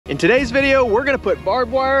In today's video, we're gonna put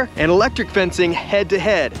barbed wire and electric fencing head to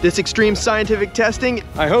head. This extreme scientific testing,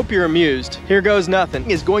 I hope you're amused. Here goes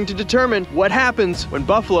nothing, is going to determine what happens when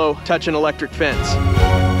buffalo touch an electric fence.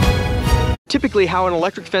 Typically, how an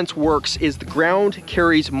electric fence works is the ground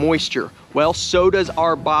carries moisture. Well, so does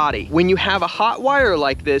our body. When you have a hot wire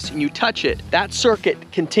like this and you touch it, that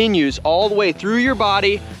circuit continues all the way through your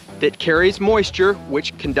body that carries moisture,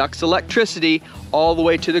 which conducts electricity all the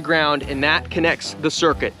way to the ground, and that connects the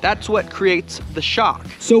circuit. That's what creates the shock.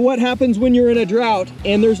 So what happens when you're in a drought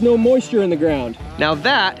and there's no moisture in the ground? Now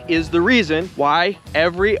that is the reason why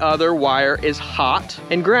every other wire is hot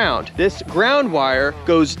and ground. This ground wire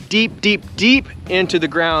goes deep, deep, deep into the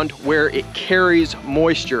ground where it carries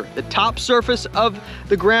moisture. The top surface of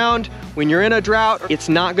the ground, when you're in a drought, it's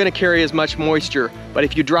not gonna carry as much moisture. But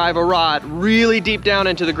if you drive a rod really deep down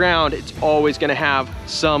into the ground, it's always gonna have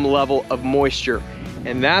some level of moisture.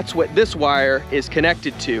 And that's what this wire is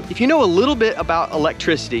connected to. If you know a little bit about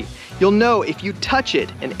electricity, you'll know if you touch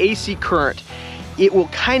it, an AC current, it will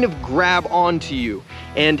kind of grab onto you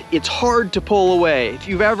and it's hard to pull away. If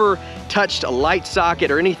you've ever touched a light socket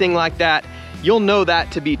or anything like that, you'll know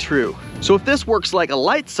that to be true. So if this works like a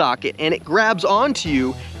light socket and it grabs onto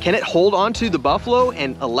you, can it hold onto the buffalo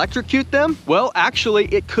and electrocute them? Well, actually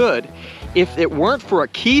it could, if it weren't for a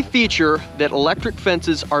key feature that electric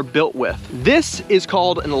fences are built with. This is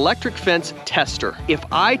called an electric fence tester. If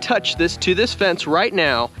I touch this to this fence right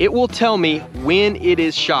now, it will tell me when it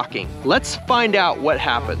is shocking. Let's find out what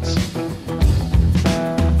happens.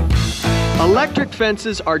 Electric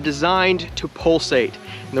fences are designed to pulsate.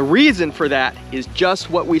 And the reason for that is just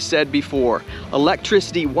what we said before.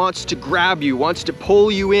 Electricity wants to grab you, wants to pull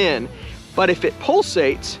you in. But if it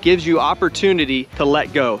pulsates, gives you opportunity to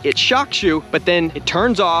let go. It shocks you, but then it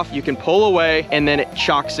turns off, you can pull away, and then it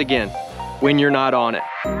shocks again when you're not on it.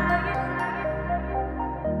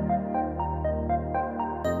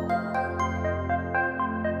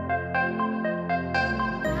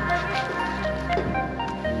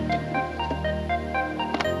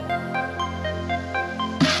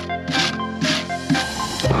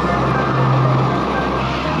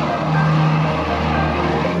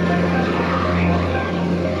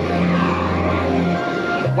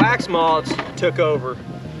 Moths took over.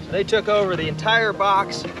 So they took over the entire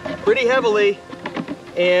box pretty heavily,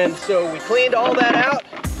 and so we cleaned all that out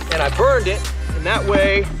and I burned it, and that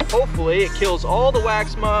way hopefully it kills all the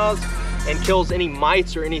wax moths and kills any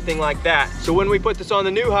mites or anything like that. So when we put this on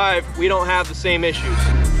the new hive, we don't have the same issues.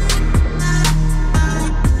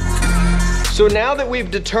 So now that we've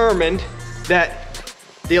determined that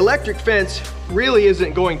the electric fence really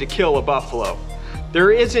isn't going to kill a buffalo,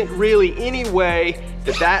 there isn't really any way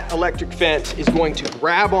that electric fence is going to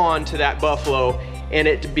grab on to that buffalo and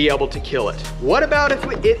it to be able to kill it. What about if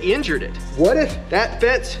it injured it? What if that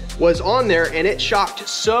fence was on there and it shocked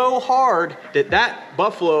so hard that that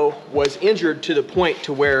buffalo was injured to the point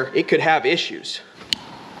to where it could have issues?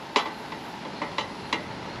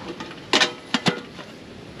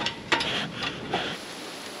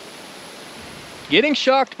 Getting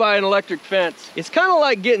shocked by an electric fence, it's kind of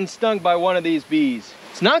like getting stung by one of these bees.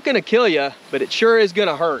 It's not gonna kill you, but it sure is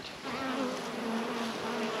gonna hurt.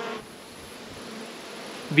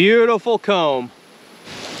 Beautiful comb.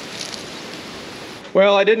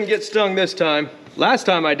 Well, I didn't get stung this time. Last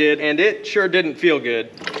time I did, and it sure didn't feel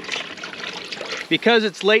good. Because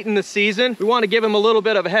it's late in the season, we want to give them a little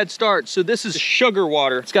bit of a head start. So this is sugar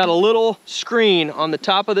water. It's got a little screen on the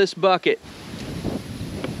top of this bucket.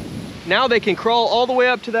 Now they can crawl all the way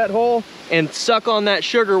up to that hole and suck on that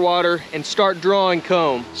sugar water and start drawing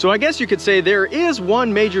comb. So I guess you could say there is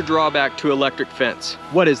one major drawback to electric fence.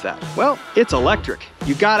 What is that? Well, it's electric.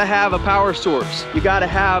 You gotta have a power source. You gotta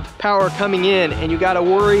have power coming in, and you gotta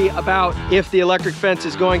worry about if the electric fence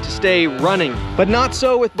is going to stay running. But not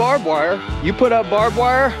so with barbed wire. You put up barbed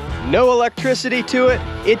wire, no electricity to it,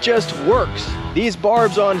 it just works. These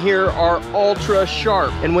barbs on here are ultra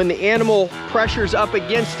sharp, and when the animal pressures up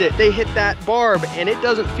against it, they hit that barb and it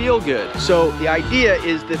doesn't feel good. So the idea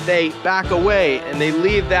is that they back away and they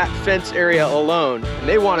leave that fence area alone, and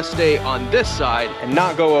they want to stay on this side and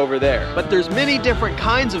not go over there. But there's many different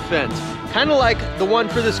kinds of fence, kind of like the one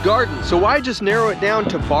for this garden. So why just narrow it down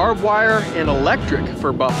to barbed wire and electric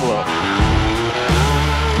for buffalo?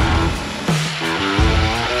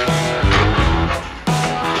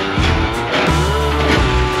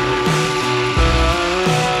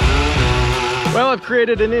 Well, I've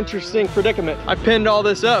created an interesting predicament. I pinned all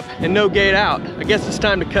this up and no gate out. I guess it's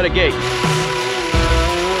time to cut a gate.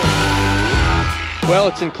 Well,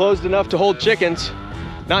 it's enclosed enough to hold chickens.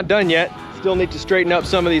 Not done yet. Still need to straighten up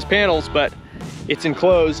some of these panels, but it's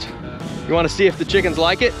enclosed. You wanna see if the chickens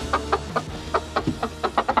like it?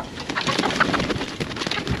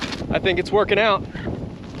 I think it's working out.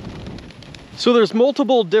 So there's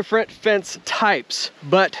multiple different fence types,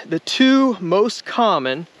 but the two most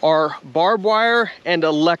common are barbed wire and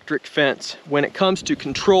electric fence when it comes to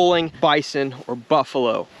controlling bison or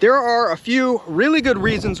buffalo. There are a few really good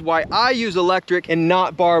reasons why I use electric and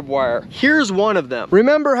not barbed wire. Here's one of them.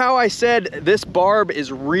 Remember how I said this barb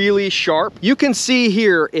is really sharp? You can see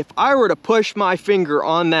here, if I were to push my finger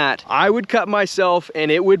on that, I would cut myself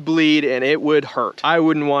and it would bleed and it would hurt. I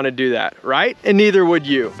wouldn't want to do that, right? And neither would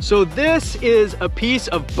you. So this is a piece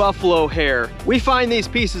of buffalo hair. We find these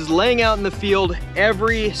pieces laying out in the field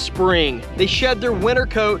every spring. They shed their winter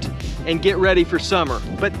coat and get ready for summer.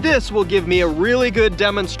 But this will give me a really good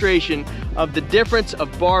demonstration of the difference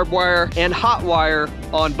of barbed wire and hot wire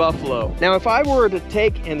on buffalo. Now, if I were to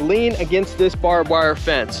take and lean against this barbed wire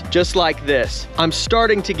fence, just like this, I'm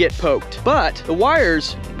starting to get poked. But the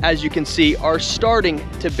wires, as you can see, are starting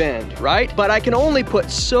to bend, right? But I can only put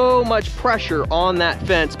so much pressure on that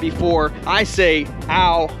fence before I say,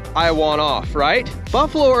 ow, I want off, right?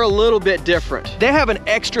 Buffalo are a little bit different. They have an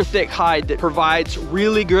extra thick hide that provides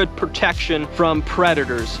really good protection from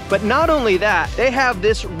predators. But not only that, they have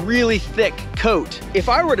this really thick coat. If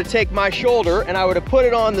I were to take my shoulder and I were to put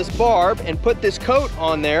it on this barb and put this coat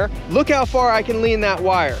on there, look how far I can lean that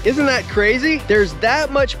wire. Isn't that crazy? There's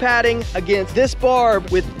that much padding against this barb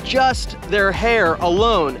with just their hair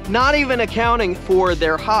alone, not even accounting for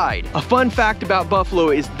their hide. A fun fact about buffalo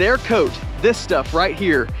is their coat, this stuff right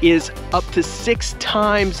here, is up to 6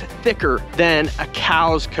 times thicker than a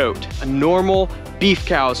cow's coat, a normal beef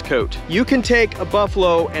cow's coat. You can take a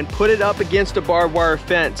buffalo and put it up against a barbed wire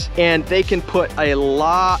fence, and they can put a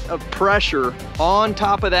lot of pressure on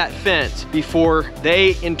top of that fence before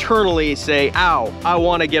they internally say, ow, I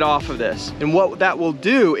want to get off of this. And what that will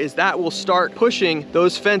do is that will start pushing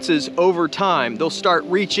those fences over time. They'll start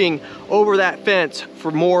reaching over that fence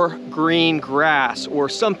for more green grass or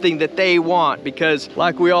something that they want, because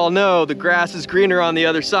like we all know, the grass is greener on the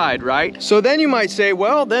other side, right? So then you might say,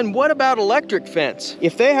 well, then what about electric fence?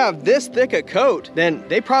 If they have this thick a coat, then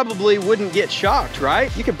they probably wouldn't get shocked,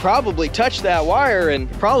 right? You could probably touch that wire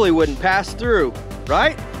and probably wouldn't pass through,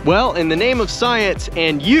 right? Well, in the name of science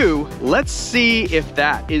and you, let's see if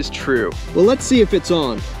that is true. Well, let's see if it's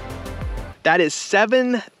on. That is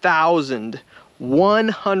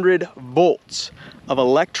 7,100 volts of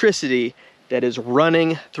electricity that is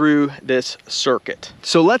running through this circuit.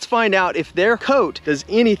 So let's find out if their coat does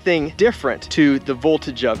anything different to the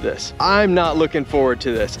voltage of this. I'm not looking forward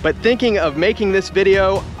to this, but thinking of making this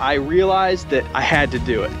video, I realized that I had to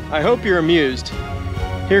do it. I hope you're amused.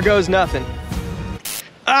 Here goes nothing.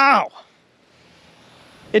 Ow!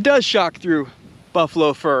 It does shock through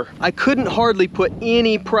buffalo fur. I couldn't hardly put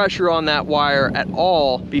any pressure on that wire at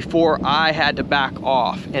all before I had to back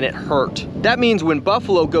off, and it hurt. That means when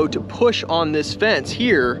buffalo go to push on this fence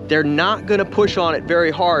here, they're not gonna push on it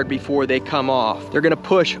very hard before they come off. They're gonna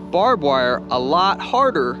push barbed wire a lot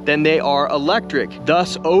harder than they are electric,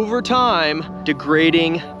 thus over time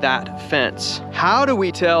degrading that fence. How do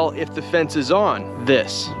we tell if the fence is on?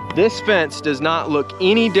 This fence does not look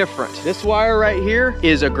any different. This wire right here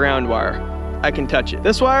is a ground wire. I can touch it.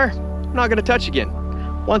 This wire, I'm not gonna touch again.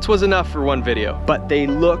 Once was enough for one video, but they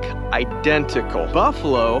look identical.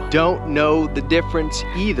 Buffalo don't know the difference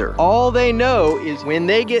either. All they know is when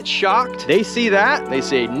they get shocked, they see that, they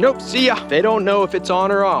say, nope, see ya. They don't know if it's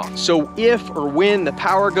on or off. So if or when the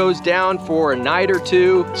power goes down for a night or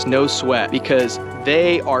two, it's no sweat, because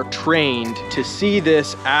they are trained to see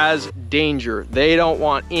this as danger. They don't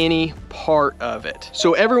want any part of it.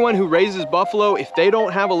 So everyone who raises buffalo, if they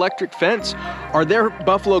don't have electric fence, are their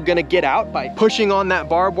buffalo gonna get out by pushing on that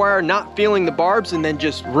barbed wire, not feeling the barbs, and then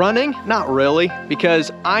just running? Not really,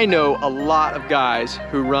 because I know a lot of guys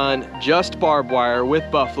who run just barbed wire with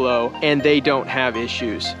buffalo and they don't have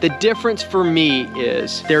issues. The difference for me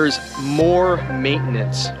is there's more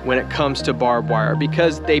maintenance when it comes to barbed wire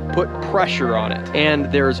because they put pressure on it,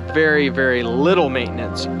 and there's very, very little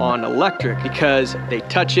maintenance on electric because they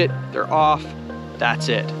touch it, they're off, that's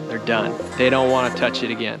it, they're done. They don't want to touch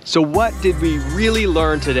it again. So what did we really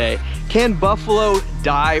learn today? Can buffalo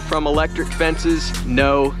die from electric fences?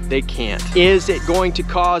 No, they can't. Is it going to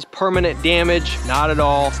cause permanent damage? Not at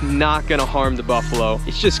all. It's not gonna harm the buffalo.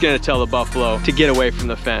 It's just gonna tell the buffalo to get away from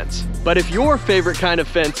the fence. But if your favorite kind of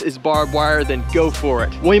fence is barbed wire, then go for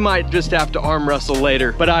it. We might just have to arm wrestle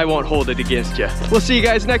later, but I won't hold it against you. We'll see you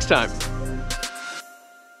guys next time.